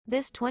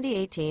This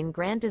 2018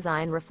 Grand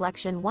Design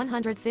Reflection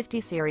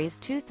 150 Series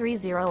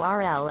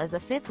 230RL is a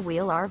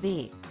fifth-wheel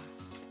RV.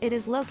 It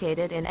is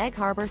located in Egg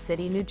Harbor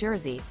City, New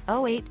Jersey,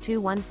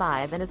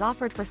 08215 and is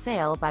offered for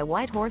sale by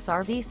White Horse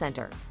RV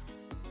Center.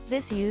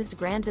 This used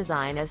Grand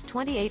Design is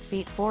 28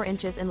 feet 4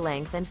 inches in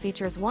length and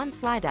features one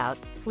slide-out,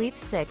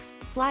 sleeps 6,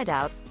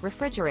 slide-out,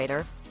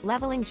 refrigerator,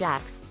 leveling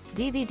jacks,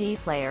 DVD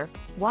player,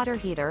 water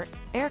heater,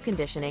 air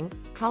conditioning,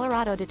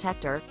 Colorado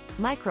Detector,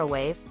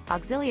 microwave,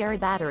 auxiliary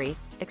battery,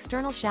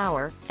 external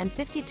shower, and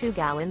 52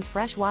 gallons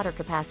fresh water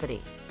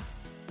capacity.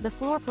 The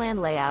floor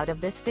plan layout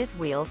of this fifth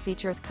wheel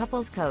features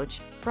couples coach,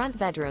 front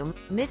bedroom,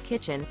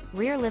 mid-kitchen,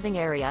 rear living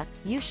area,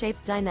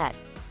 U-shaped dinette.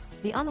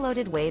 The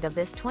unloaded weight of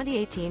this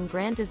 2018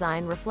 Grand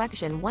Design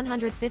Reflection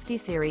 150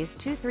 Series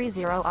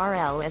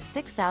 230RL is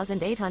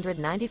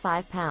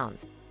 6,895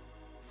 pounds.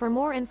 For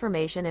more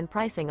information and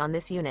pricing on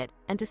this unit,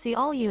 and to see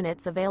all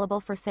units available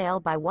for sale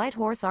by White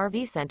Horse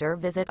RV Center,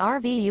 visit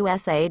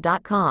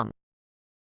RVUSA.com.